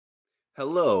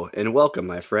Hello and welcome,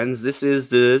 my friends. This is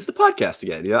the podcast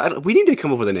again. We need to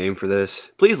come up with a name for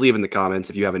this. Please leave in the comments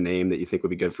if you have a name that you think would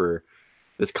be good for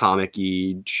this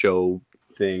comic-y show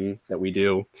thing that we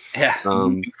do. Yeah, Um,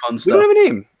 fun we don't stuff. have a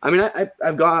name. I mean,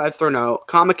 I've thrown out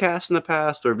Comicast in the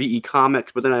past or VE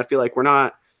Comics, but then I feel like we're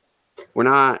not.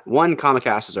 One,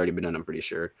 Comicast has already been done. I'm pretty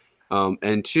sure.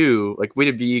 And two, like we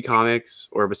did VE Comics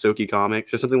or Basoki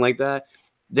Comics or something like that.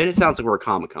 Then it sounds like we're a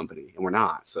comic company, and we're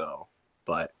not. So,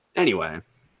 but anyway,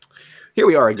 here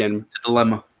we are again, It's a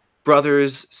dilemma.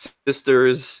 brothers,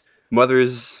 sisters,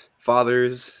 mothers,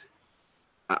 fathers,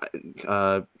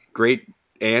 great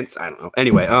aunts. I don't know.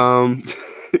 Anyway,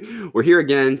 we're here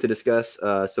again to discuss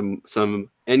some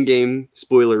Endgame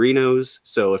spoilerinos.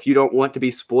 So if you don't want to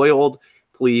be spoiled,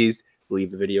 please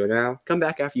leave the video now. Come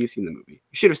back after you've seen the movie.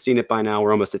 You should have seen it by now.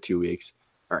 We're almost at 2 weeks.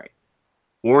 All right.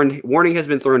 Warning has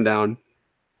been thrown down.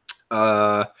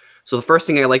 So the first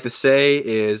thing I like to say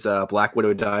is Black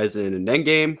Widow dies in an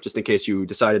Endgame, just in case you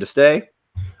decided to stay.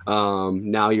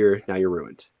 Now you're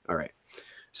ruined. All right.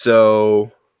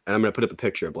 So and I'm gonna put up a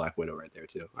picture of Black Widow right there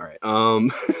too. All right. All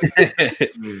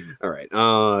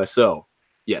right. So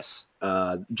yes.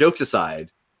 Jokes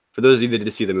aside, for those of you that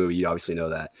did see the movie, you obviously know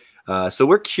that. So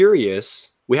we're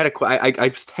curious. We had I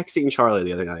was texting Charlie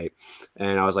the other night,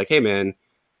 and I was like, "Hey man,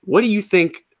 what do you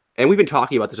think?" And we've been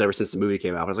talking about this ever since the movie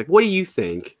came out. I was like, "What do you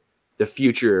think the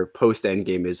future post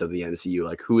Endgame is of the MCU?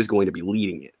 Like, who is going to be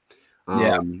leading it?"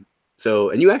 Yeah. So,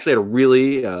 and you actually had a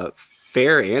really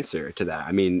fair answer to that.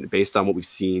 I mean, based on what we've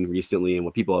seen recently and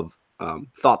what people have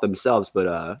thought themselves.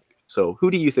 But so who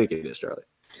do you think it is, Charlie?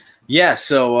 Yeah,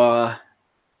 so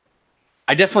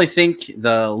I definitely think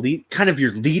the lead, kind of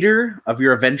your leader of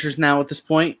your Avengers now at this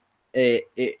point, a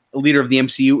leader of the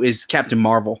MCU is Captain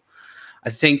Marvel. I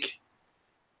think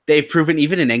they've proven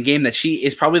even in Endgame that she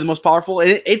is probably the most powerful,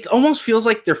 and it almost feels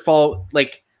like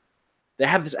they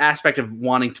have this aspect of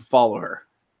wanting to follow her.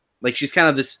 Like she's kind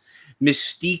of this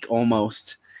mystique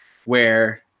almost,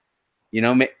 where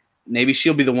maybe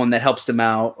she'll be the one that helps them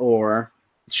out, or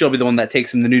she'll be the one that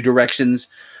takes them the new directions.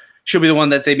 She'll be the one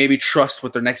that they maybe trust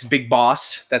with their next big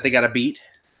boss that they got to beat.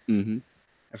 Mm-hmm.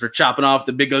 After chopping off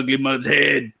the big ugly mud's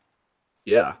head.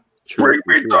 Yeah, true.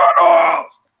 Bring me Thanos!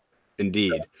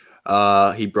 Indeed.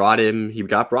 He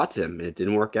got brought to him, and it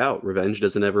didn't work out. Revenge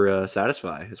doesn't ever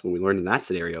satisfy. That's what we learned in that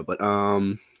scenario. But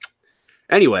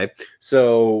anyway,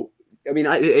 so I mean,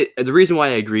 the reason why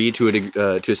I agreed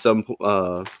to some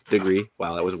degree.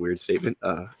 Wow, that was a weird statement.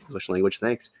 English language,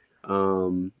 thanks.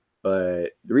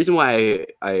 But the reason why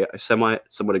I somewhat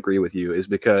agree with you is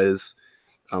because,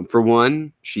 for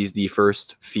one, she's the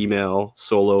first female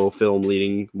solo film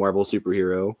leading Marvel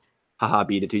superhero. Haha,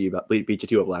 beat you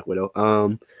to a Black Widow.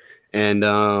 And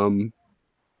I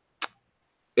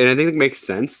think it makes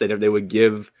sense that if they would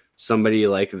give somebody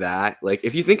like that, like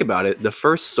if you think about it, the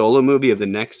first solo movie of the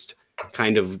next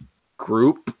kind of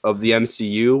group of the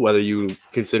MCU, whether you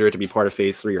consider it to be part of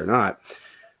Phase 3 or not,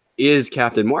 is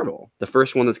Captain Marvel. The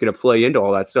first one that's going to play into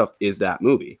all that stuff is that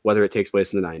movie, whether it takes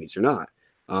place in the 90s or not.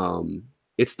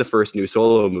 It's the first new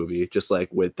solo movie, just like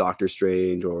with Doctor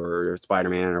Strange or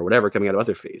Spider-Man or whatever coming out of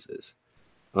other phases.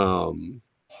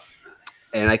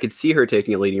 And I could see her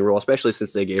taking a leading role, especially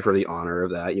since they gave her the honor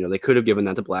of that. You know, they could have given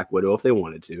that to Black Widow if they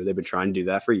wanted to. They've been trying to do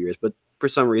that for years, but for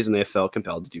some reason they felt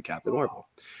compelled to do Captain Marvel.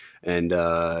 And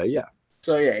yeah.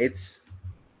 So yeah, it's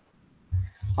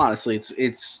honestly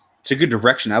it's a good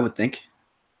direction, I would think.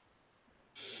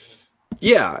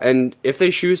 Yeah, and if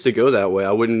they choose to go that way,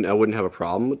 I wouldn't have a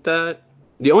problem with that.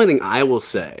 The only thing I will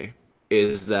say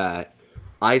is that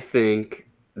I think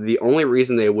the only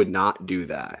reason they would not do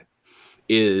that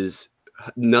is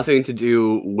nothing to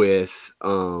do with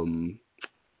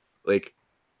like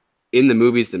in the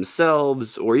movies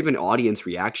themselves or even audience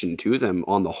reaction to them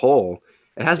on the whole.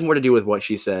 It has more to do with what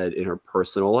she said in her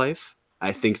personal life.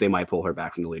 I think they might pull her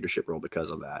back from the leadership role because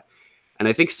of that. And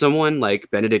I think someone like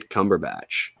Benedict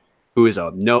Cumberbatch, who is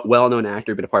a well-known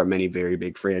actor, been a part of many very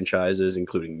big franchises,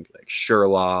 including like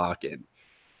Sherlock and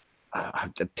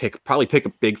pick a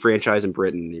big franchise in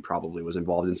Britain. He probably was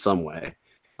involved in some way.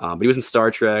 But he was in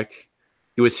Star Trek.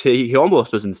 He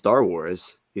almost was in Star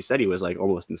Wars. He said he was like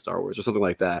almost in Star Wars or something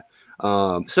like that.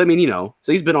 So I mean, so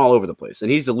he's been all over the place, and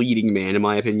he's a leading man in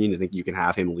my opinion. I think you can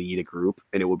have him lead a group,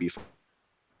 and it would be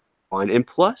fun. And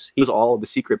plus, he was all of the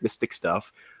secret mystic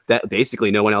stuff that basically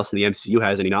no one else in the MCU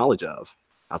has any knowledge of,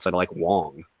 outside of like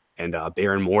Wong and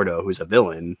Baron Mordo, who's a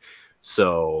villain.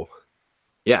 So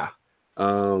yeah.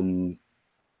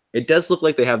 It does look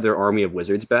like they have their army of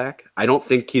wizards back. I don't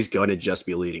think he's going to just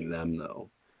be leading them, though.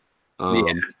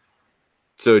 Yeah.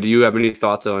 So, do you have any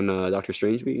thoughts on Doctor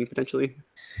Strange being potentially?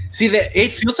 See, that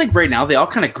it feels like right now they all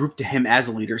kind of group to him as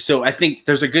a leader. So I think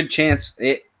there's a good chance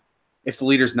if the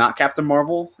leader's not Captain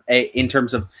Marvel, in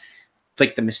terms of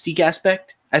like the mystique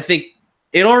aspect, I think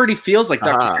it already feels like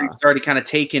Doctor Strange already kind of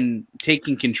taking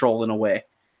control in a way.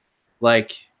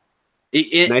 Like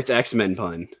Nice X-Men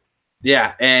pun.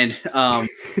 Yeah, and I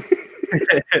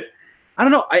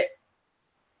don't know.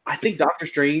 I think Doctor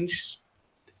Strange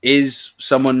is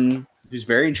someone who's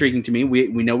very intriguing to me. We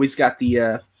know he's got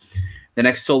the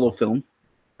next solo film,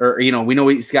 or we know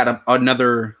he's got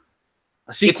another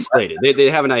sequel. It's slated. They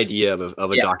have an idea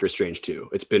of a Doctor Strange 2.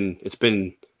 It's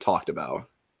been talked about.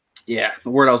 Yeah, the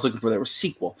word I was looking for there was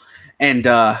sequel, and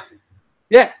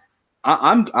yeah,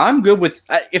 I'm good with.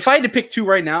 If I had to pick two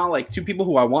right now, like two people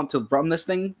who I want to run this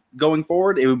thing going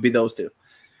forward, it would be those two,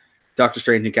 Doctor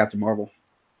Strange and Captain Marvel.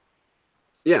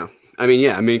 Yeah, I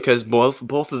mean, because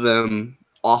both of them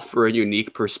offer a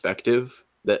unique perspective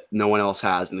that no one else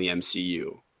has in the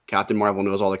MCU. Captain Marvel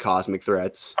knows all the cosmic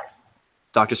threats.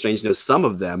 Doctor Strange knows some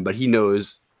of them, but he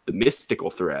knows the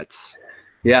mystical threats.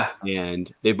 Yeah.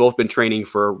 And they've both been training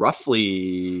for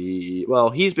roughly, well,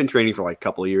 he's been training for like a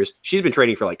couple of years. She's been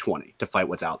training for like 20 to fight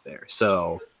what's out there.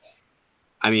 So,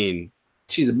 I mean,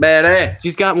 she's a badass.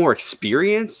 She's got more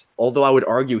experience, although I would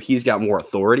argue he's got more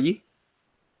authority.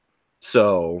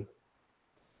 So,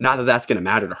 not that that's going to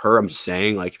matter to her. I'm just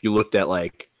saying, like, if you looked at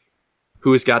like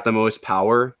who's got the most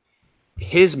power,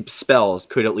 his spells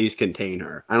could at least contain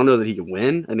her. I don't know that he could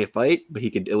win in a fight, but he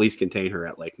could at least contain her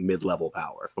at like mid-level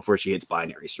power before she hits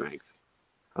binary strength.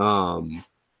 And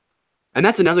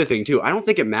that's another thing too. I don't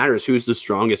think it matters who's the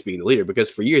strongest being the leader,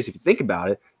 because for years, if you think about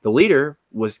it, the leader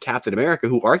was Captain America,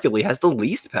 who arguably has the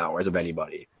least powers of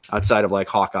anybody outside of like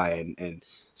Hawkeye and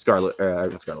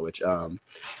not Scarlet Witch,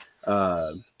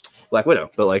 Black Widow.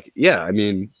 But like, yeah, I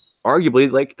mean, arguably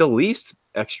like the least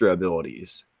extra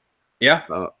abilities. Yeah.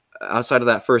 Outside of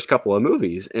that first couple of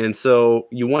movies. And so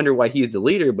you wonder why he's the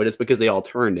leader, but it's because they all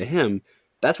turn to him.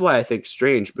 That's why I think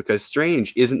Strange, because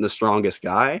Strange isn't the strongest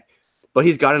guy, but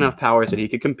he's got enough powers that he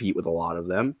could compete with a lot of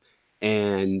them.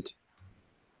 And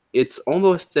it's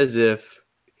almost as if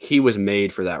he was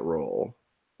made for that role.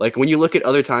 Like when you look at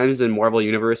other times in Marvel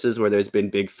universes where there's been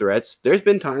big threats, there's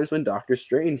been times when Doctor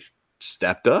Strange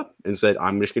stepped up and said,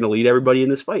 I'm just going to lead everybody in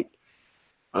this fight.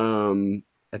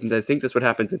 And I think that's what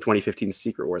happens in 2015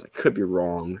 Secret Wars. I could be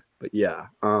wrong, but yeah.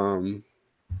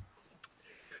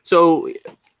 So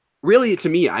really, to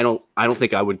me, I don't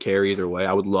think I would care either way.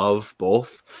 I would love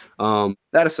both. That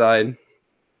aside,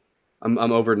 I'm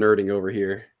over nerding over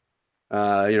here.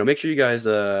 Make sure you guys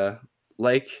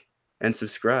like and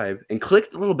subscribe and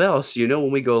click the little bell so you know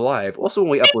when we go live. Also,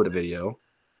 when we upload a video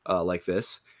like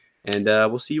this, and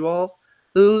we'll see you all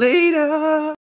later.